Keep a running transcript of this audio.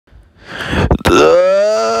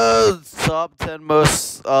top 10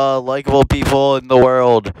 most likable people in the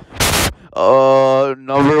world.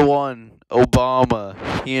 Number one, Obama.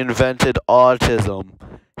 He invented autism.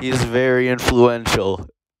 He's very influential.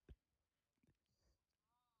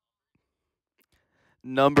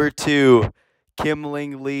 Number two, Kim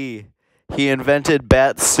Ling Lee. He invented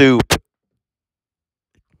bat soup.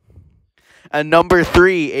 And number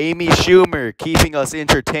three, Amy Schumer, keeping us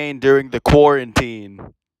entertained during the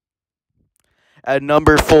quarantine. And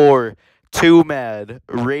number four, Too Mad,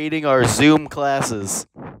 rating our Zoom classes.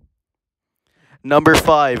 Number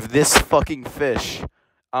five, this fucking fish.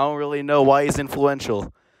 I don't really know why he's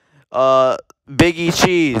influential. Biggie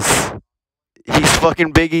Cheese. He's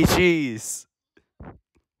fucking Biggie Cheese.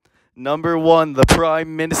 Number one, the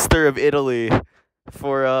Prime Minister of Italy.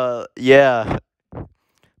 Yeah,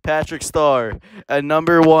 Patrick Starr. And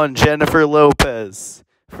number one, Jennifer Lopez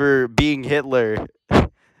for being Hitler.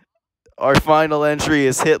 Our final entry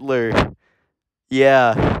is Hitler.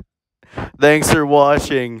 Yeah. Thanks for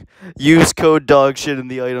watching. Use code DOGSHIT in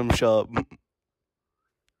the item shop.